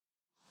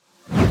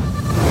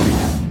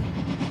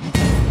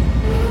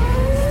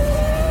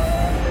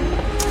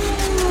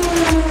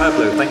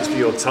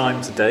your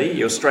time today.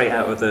 You're straight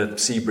out of the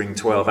Sebring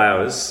 12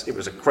 hours. It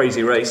was a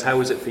crazy race. How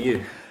was it for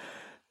you?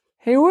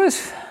 It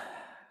was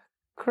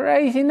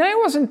crazy. No, it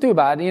wasn't too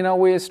bad.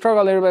 We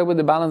struggled a little bit with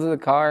the balance of the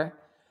car.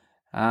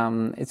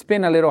 It's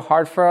been a little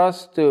hard for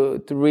us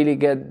to really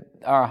get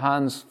our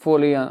hands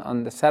fully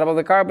on the setup of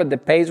the car, but the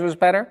pace was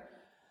better.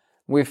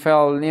 We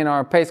felt,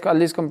 our pace, at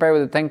least compared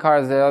with the 10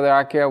 cars, the other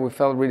Acura, we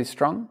felt really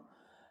strong.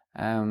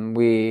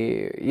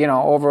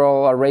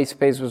 Overall our race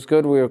pace was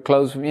good. We were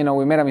close. We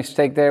made a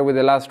mistake there with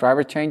the last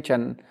driver change,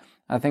 and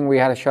I think we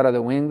had a shot at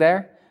the win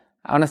there.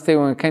 Honestly,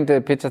 when we came to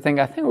the pits, I think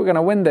we're going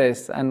to win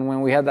this. And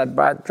when we had that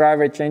bad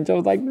driver change, I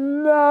was like,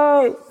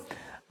 no!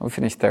 We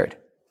finished third.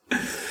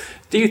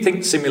 Do you think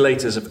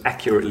simulators have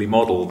accurately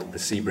modeled the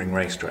Sebring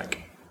racetrack?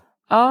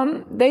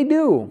 They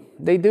do.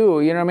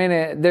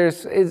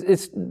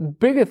 It's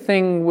bigger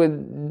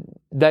thing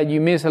that you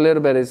miss a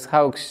little bit is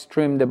how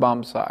extreme the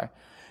bumps are.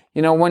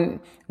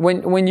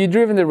 When you've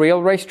driven the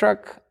real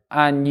racetrack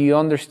and you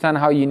understand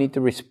how you need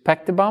to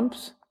respect the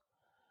bumps,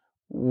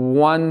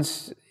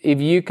 if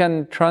you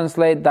can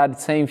translate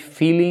that same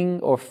feeling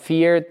or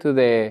fear to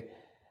the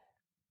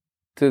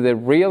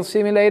real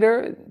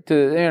simulator,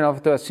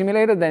 to a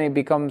simulator, then it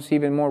becomes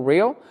even more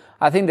real.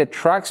 I think the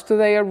tracks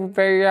today are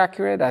very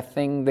accurate. I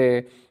think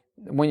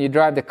when you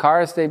drive the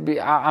cars,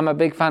 I'm a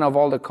big fan of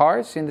all the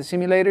cars in the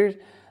simulators.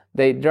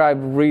 They drive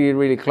really,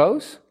 really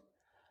close.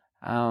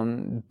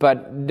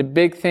 But the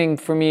big thing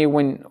for me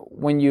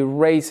when you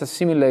race a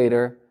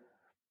simulator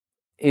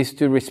is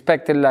to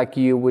respect it like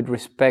you would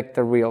respect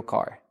a real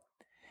car.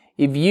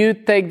 If you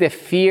take the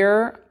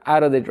fear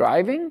out of the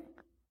driving,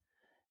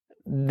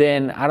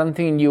 then I don't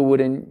think you're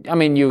going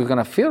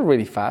to feel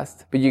really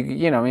fast, but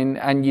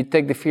and you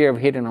take the fear of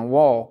hitting a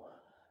wall,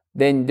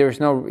 then there's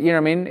no,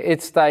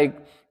 it's like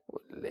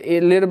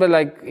a little bit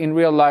like in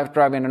real life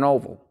driving an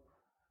oval.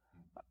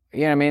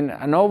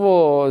 An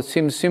oval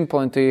seems simple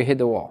until you hit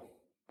the wall.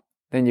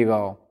 Then you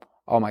go,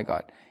 oh my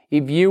God.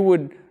 If you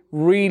would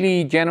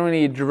really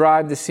genuinely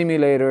drive the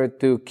simulator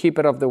to keep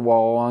it off the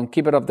wall and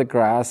keep it off the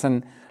grass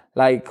and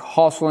like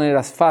hustling it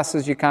as fast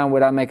as you can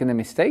without making the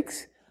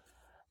mistakes,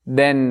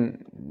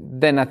 then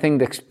I think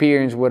the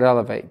experience would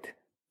elevate.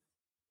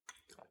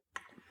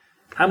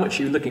 How much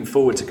are you looking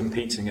forward to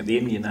competing at the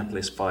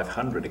Indianapolis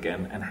 500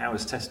 again, and how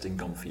has testing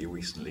gone for you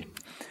recently?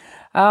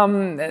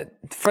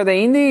 For the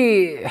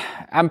Indy,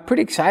 I'm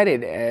pretty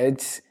excited.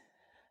 It's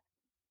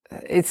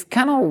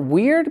kind of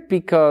weird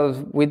because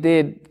we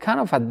did kind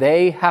of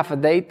half a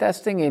day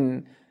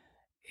testing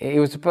it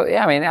was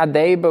a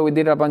day, but we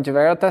did a bunch of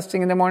aero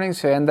testing in the morning,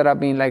 so it ended up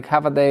being like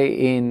half a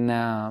day in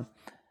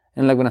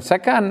Laguna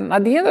Seca. And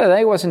at the end of the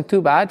day, it wasn't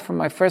too bad. From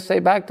my first day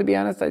back, to be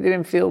honest, I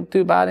didn't feel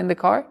too bad in the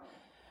car.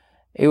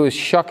 It was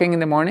shocking in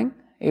the morning.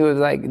 It was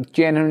like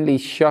genuinely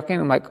shocking.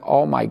 I'm like,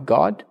 oh my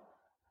God.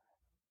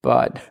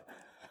 But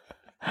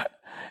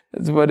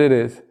that's what it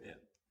is.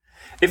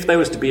 If there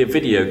was to be a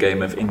video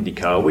game of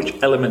IndyCar, which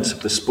elements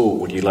of the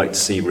sport would you like to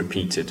see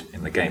repeated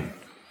in the game?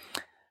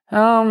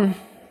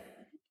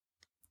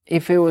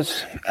 If it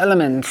was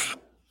elements,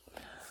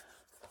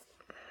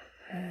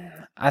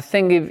 I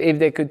think if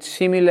they could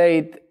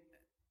simulate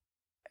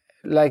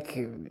like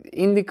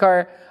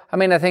IndyCar,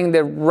 I think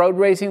the road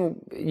racing,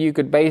 you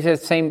could base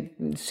it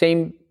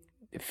same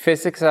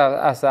physics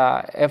as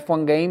a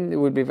F1 game. It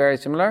would be very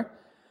similar.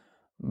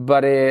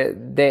 But the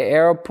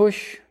aero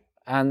push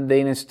and the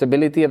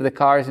instability of the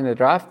cars in the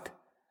draft,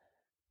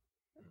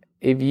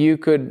 if you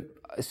could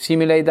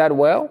simulate that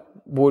well,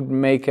 would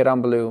make it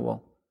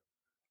unbelievable.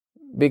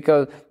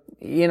 Because,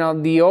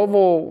 the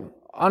oval,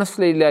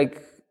 honestly,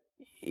 like,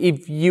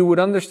 if you would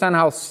understand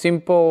how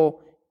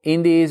simple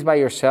Indy is by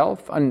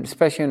yourself, and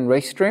especially in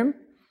race stream,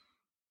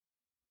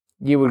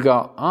 you would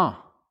go,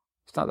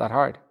 it's not that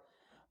hard.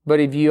 But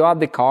if you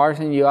add the cars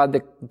and you add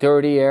the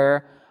dirty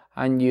air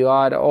and you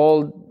add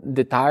all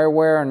the tire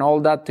wear and all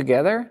that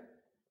together,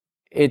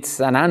 it's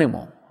an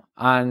animal.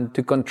 And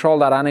to control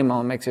that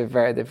animal makes it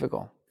very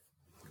difficult.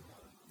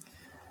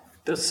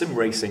 Does sim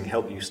racing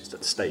help you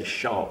stay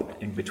sharp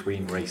in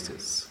between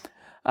races?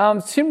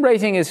 Sim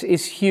racing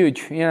is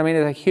huge. It's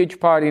a huge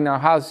part in our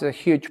house, a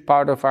huge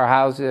part of our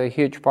house, a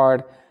huge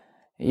part.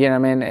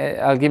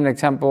 I'll give an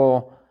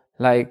example.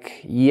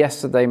 Like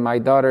yesterday, my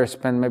daughter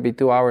spent maybe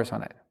 2 hours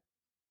on it.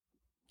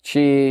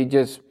 She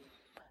just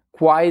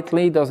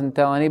quietly doesn't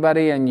tell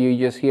anybody, and you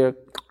just hear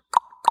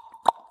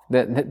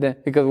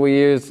because we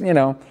use, in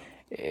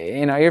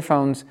our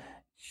earphones,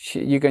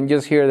 you can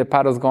just hear the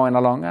paddles going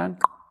along, and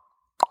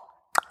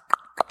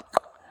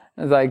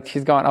it's like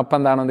she's going up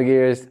and down on the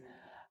gears.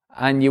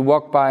 And you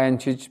walk by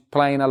and she's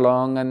playing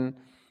along and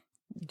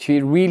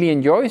she really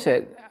enjoys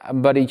it,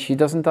 but she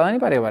doesn't tell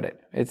anybody about it.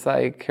 It's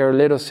like her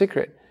little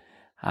secret.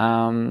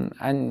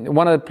 And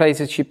one of the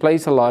places she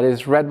plays a lot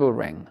is Red Bull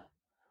Ring.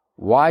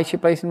 Why she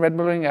plays in Red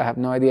Bull Ring, I have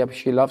no idea, but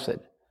she loves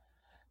it.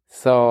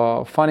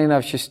 So funny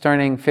enough, she's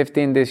turning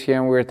 15 this year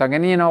and we were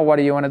talking, what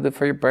do you want to do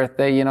for your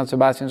birthday?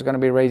 Sebastian's going to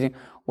be racing.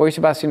 Where's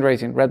Sebastian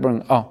racing? Red Bull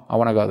Ring. Oh, I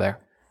want to go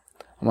there.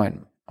 I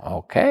went,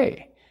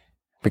 okay.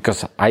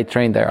 Because I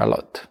train there a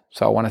lot.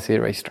 So I want to see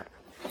the racetrack.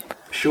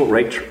 Short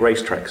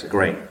racetracks are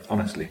great,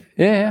 honestly.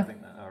 Yeah. I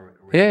think that are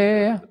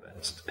really the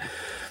best.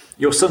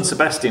 Your son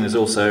Sebastian is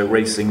also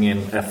racing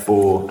in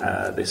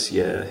F4 this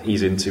year.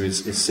 He's into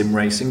his sim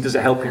racing. Does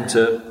it help him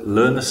to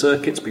learn the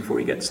circuits before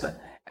he gets there?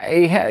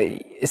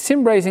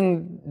 Sim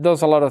racing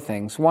does a lot of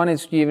things. One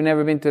is you've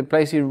never been to a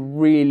place, it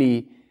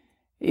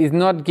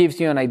not gives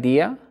you an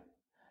idea.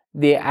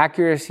 The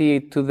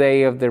accuracy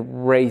today of the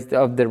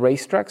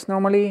racetracks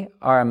normally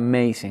are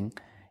amazing.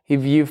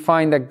 If you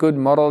find a good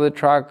model of the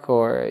track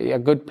or a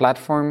good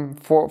platform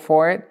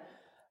for it,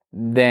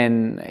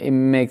 then it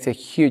makes a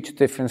huge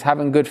difference.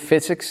 Having good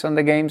physics on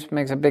the games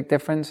makes a big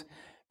difference,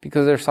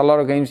 because there's a lot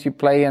of games you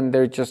play and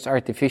they're just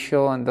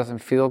artificial and doesn't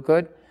feel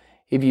good.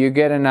 If you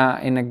get in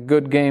a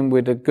good game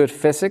with a good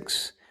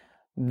physics,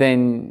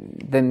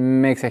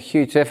 then makes a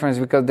huge difference,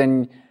 because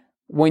then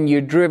when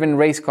you're driven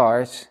race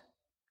cars,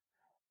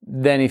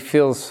 then it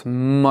feels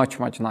much,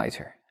 much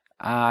nicer.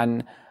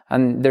 And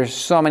there's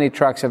so many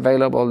tracks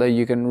available that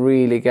you can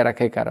really get a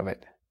kick out of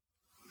it.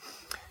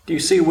 Do you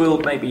see a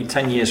world maybe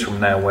 10 years from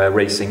now where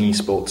racing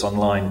esports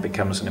online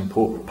becomes an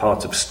important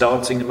part of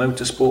starting a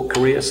motorsport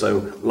career?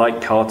 So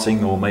like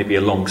karting or maybe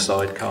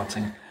alongside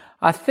karting?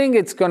 I think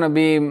it's going to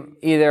be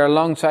either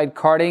alongside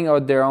karting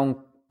or their own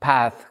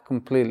path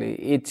completely.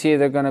 It's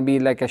either going to be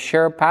like a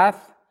shared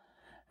path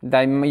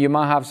that you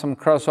might have some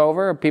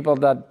crossover, people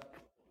that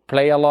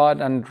play a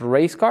lot and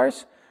race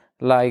cars,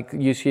 like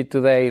you see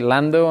today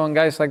Lando and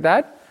guys like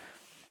that.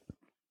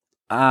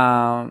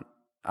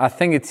 I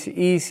think it's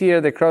easier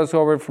the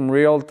crossover from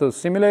real to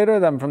simulator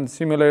than from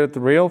simulator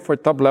to real for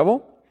top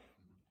level.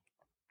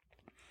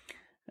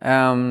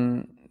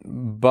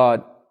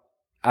 But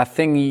I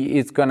think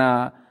it's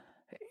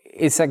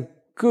a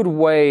good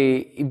way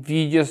if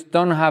you just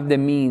don't have the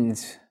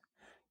means.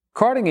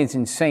 Karting is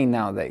insane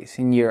nowadays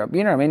in Europe.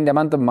 You know what I mean? The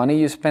amount of money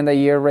you spend a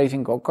year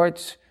racing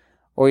go-karts,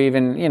 or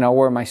even,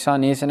 where my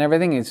son is and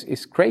everything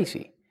is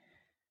crazy.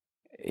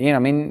 I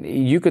mean,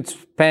 you could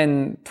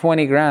spend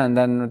 20 grand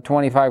and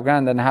 25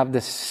 grand and have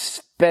the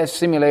best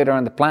simulator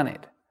on the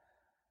planet.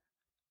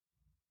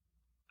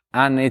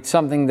 And it's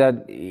something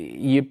that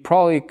you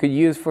probably could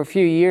use for a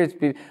few years,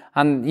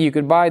 and you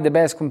could buy the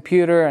best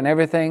computer and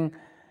everything,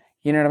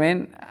 you know what I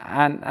mean?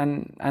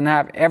 And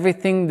have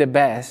everything the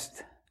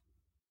best.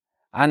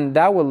 And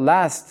that will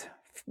last.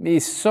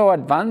 It's so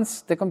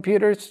advanced, the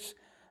computers,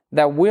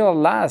 that will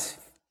last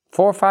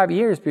 4 or 5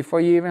 years before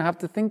you even have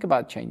to think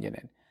about changing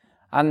it.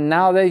 And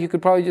nowadays you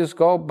could probably just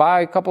go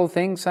buy a couple of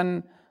things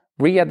and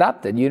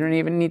readapt it. You don't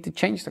even need to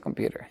change the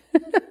computer.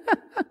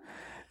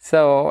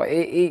 So,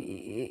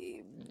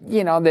 the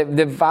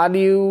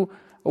value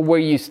where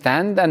you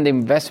stand and the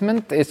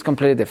investment is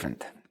completely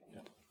different.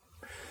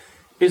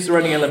 Is there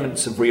any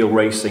elements of real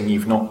racing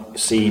you've not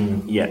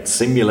seen yet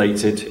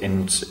simulated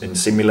in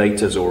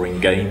simulators or in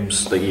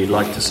games that you'd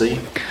like to see?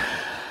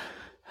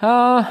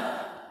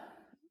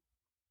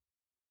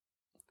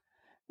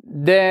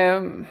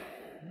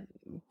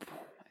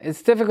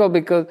 It's difficult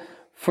because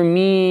for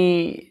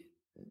me,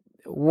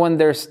 when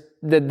there's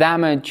the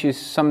damage is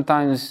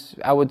sometimes,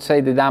 I would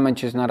say the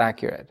damage is not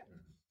accurate.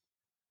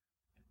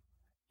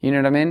 You know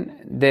what I mean?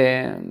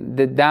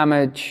 The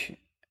damage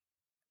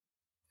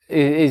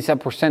is a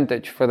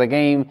percentage for the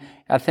game.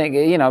 I think,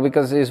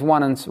 because it's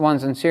ones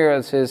and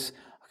zeros is,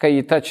 okay,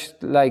 you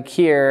touched like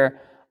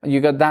here, you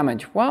got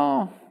damage.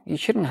 Well, you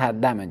shouldn't have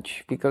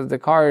damage because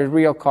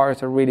real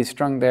cars are really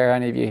strong there,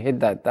 and if you hit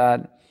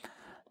that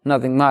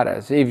nothing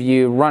matters. If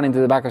you run into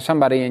the back of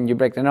somebody and you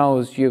break the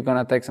nose, you're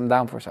gonna take some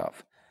downforce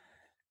off.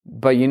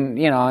 But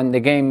and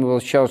the game will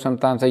show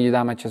sometimes that you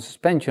damage a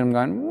suspension. I'm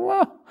going,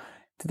 whoa,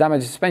 to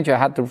damage the suspension, I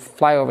had to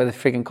fly over the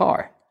freaking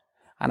car,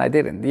 and I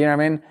didn't. You know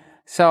what I mean?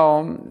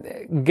 So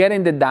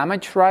getting the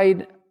damage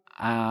right,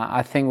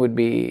 I think would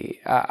be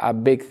a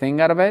big thing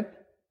out of it.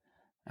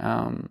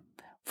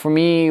 For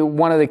me,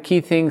 one of the key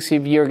things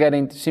if you're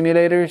getting to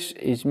simulators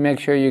is make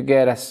sure you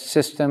get a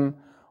system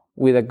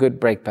with a good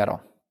brake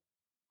pedal.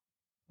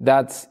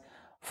 That's,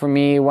 for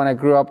me, when I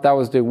grew up, that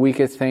was the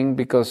weakest thing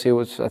because it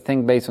was a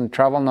thing based on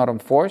travel, not on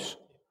force.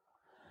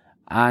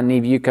 And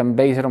if you can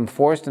base it on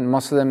force, and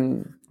most of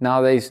them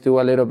nowadays do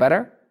a little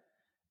better,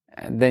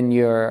 then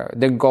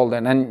they're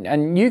golden.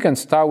 And you can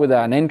start with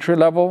an entry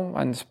level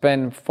and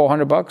spend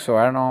 $400, or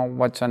I don't know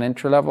what's an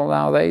entry level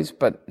nowadays,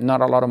 but not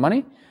a lot of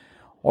money.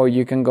 Or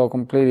you can go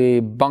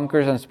completely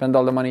bonkers and spend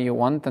all the money you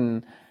want,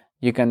 and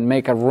you can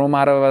make a room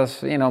out of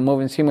us,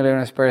 moving simulator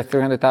and spare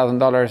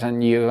 $300,000,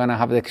 and you're gonna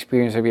have the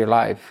experience of your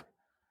life.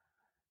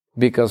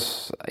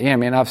 Because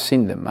I've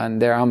seen them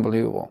and they're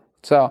unbelievable.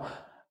 So,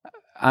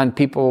 and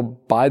people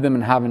buy them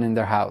and have them in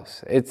their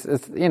house. It's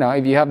if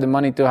you have the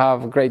money to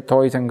have great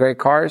toys and great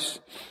cars,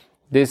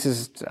 this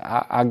is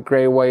a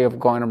great way of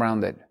going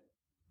around it.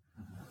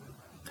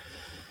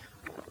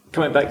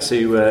 Coming back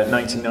to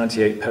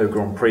 1998 Po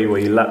Grand Prix, where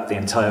you lapped the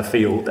entire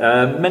field,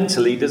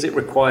 mentally, does it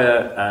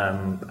require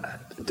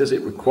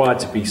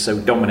to be so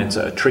dominant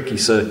at a tricky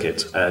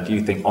circuit? Do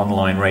you think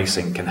online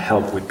racing can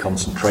help with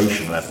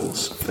concentration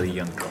levels for the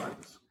young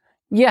drivers?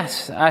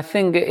 Yes, I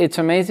think it's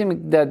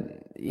amazing that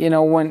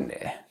when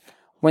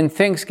when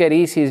things get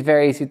easy, it's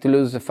very easy to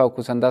lose the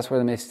focus, and that's where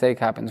the mistake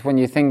happens. When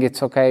you think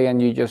it's okay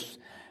and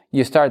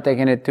you start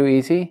taking it too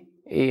easy,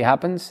 it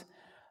happens.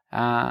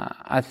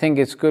 I think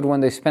it's good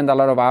when they spend a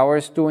lot of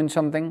hours doing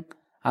something.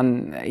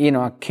 And,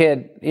 a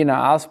kid,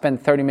 I'll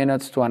spend 30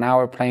 minutes to an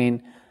hour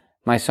playing.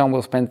 My son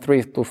will spend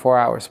 3 to 4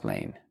 hours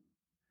playing.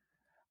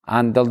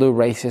 And they'll do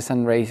races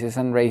and races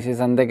and races,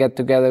 and they get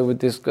together with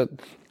these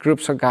good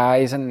groups of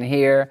guys. And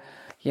here,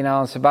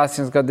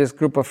 Sebastian's got this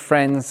group of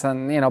friends,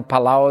 and,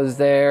 Palau is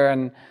there,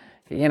 and,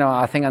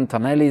 I think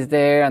Antonelli's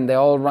there, and they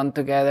all run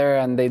together,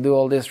 and they do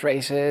all these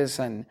races.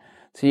 And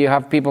so you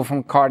have people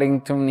from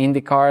karting to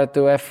IndyCar to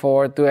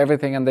F4 to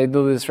everything, and they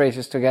do these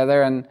races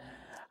together, and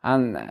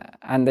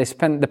they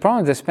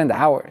spend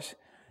hours.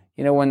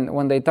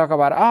 When they talk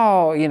about,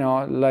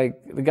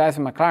 like the guys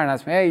from McLaren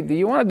ask me, hey, do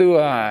you want to do, the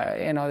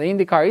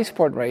IndyCar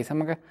eSport race? I'm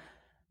like,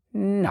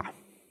 no.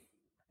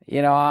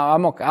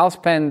 I'll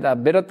spend a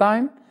bit of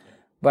time,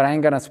 but I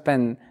ain't going to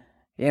spend,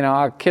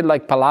 a kid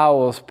like Palau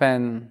will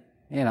spend,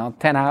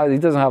 10 hours. He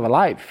doesn't have a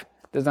life.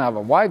 Doesn't have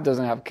a wife,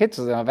 doesn't have kids,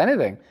 doesn't have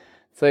anything.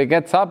 So he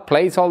gets up,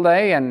 plays all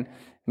day, and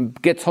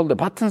gets all the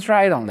buttons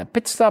right on the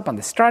pit stop, on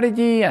the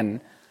strategy,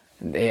 and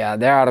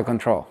they're out of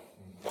control.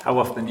 How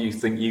often do you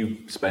think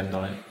you spend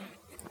on it?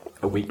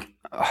 A week?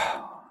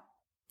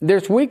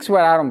 There's weeks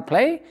where I don't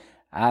play,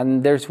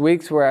 and there's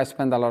weeks where I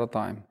spend a lot of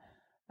time.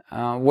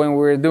 When we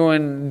were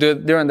during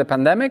the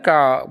pandemic,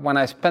 when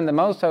I spend the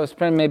most, I would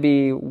spend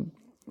maybe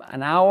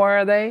an hour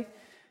a day.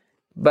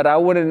 But I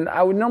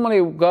would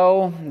normally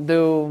go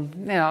do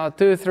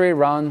 2 or 3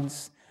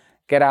 runs,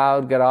 get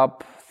out, get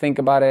up, think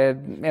about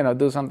it,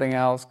 do something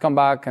else, come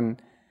back.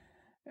 And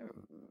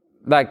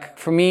like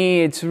for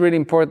me, it's really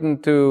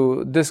important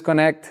to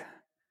disconnect,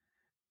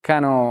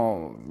 kind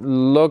of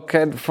look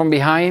at from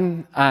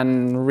behind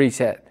and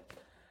reset.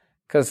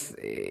 Because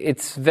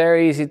it's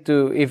very easy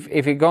to,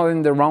 if you go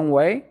in the wrong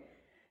way,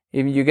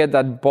 if you get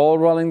that ball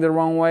rolling the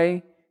wrong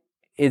way,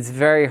 it's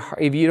very hard.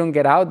 If you don't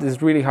get out,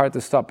 it's really hard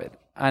to stop it.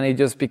 And it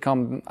just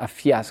becomes a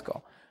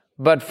fiasco.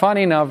 But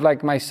funny enough,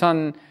 like my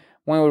son,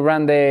 when we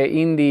ran the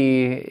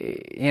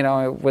Indy,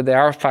 with the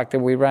R Factor,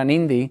 we ran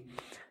Indy,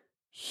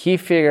 he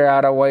figured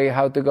out a way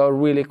how to go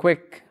really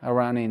quick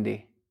around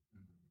Indy.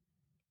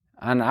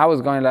 And I was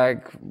going I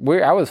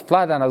was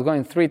flat, and I was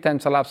going 3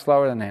 times a lap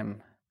slower than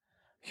him.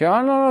 He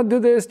said, no, do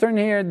this, turn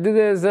here, do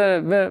this,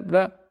 blah,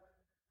 blah.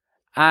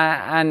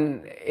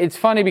 And it's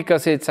funny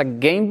because it's a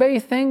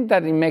game-based thing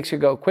that it makes you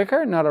go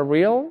quicker, not a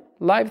real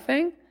life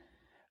thing.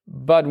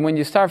 But when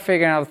you start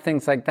figuring out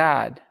things like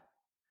that,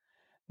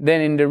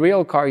 then in the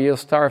real car, you'll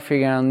start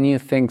figuring out new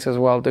things as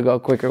well to go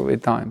quicker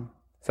with time.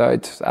 So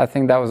I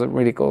think that was a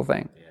really cool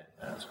thing. Yeah,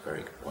 that's a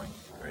very good point.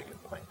 Very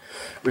good point.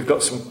 We've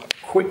got some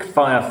quick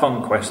fire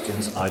fun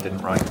questions. I didn't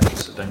write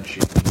these, so don't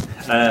shoot me.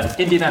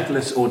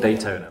 Indianapolis or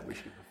Daytona,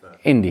 which you prefer?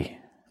 Indy.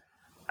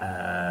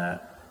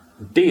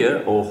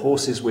 Deer or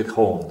horses with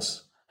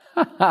horns?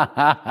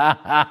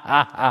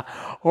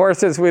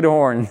 Horses with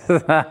horns.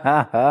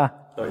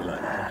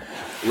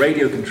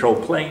 Radio control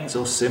planes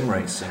or sim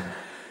racing?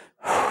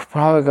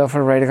 Probably go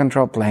for radio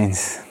control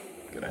planes.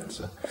 Good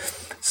answer.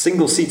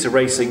 Single-seater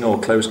racing or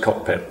closed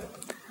cockpit?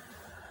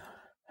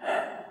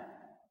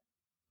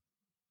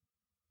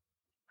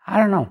 I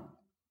don't know.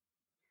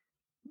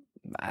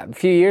 A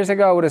few years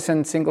ago, I would have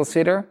said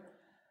single-seater.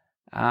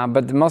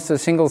 But most of the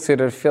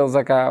single-seater feels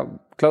like a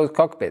closed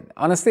cockpit.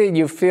 Honestly,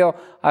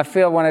 I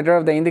feel when I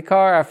drove the Indy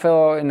car, I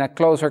feel in a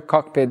closer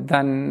cockpit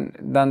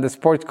than the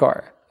sports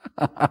car.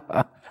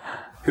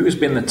 Who has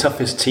been the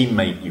toughest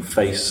teammate you've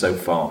faced so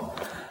far?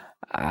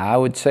 I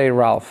would say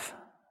Ralph.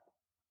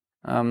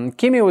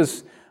 Kimi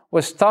was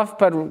tough,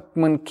 but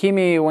when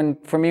Kimi was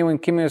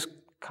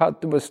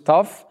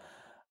tough,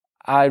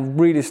 I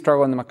really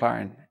struggled in the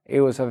McLaren.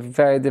 It was a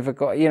very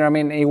difficult,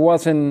 it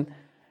wasn't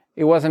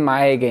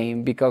my A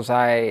game because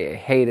I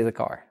hated the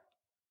car.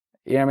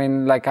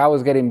 Like I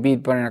was getting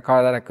beat but in a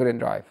car that I couldn't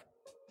drive.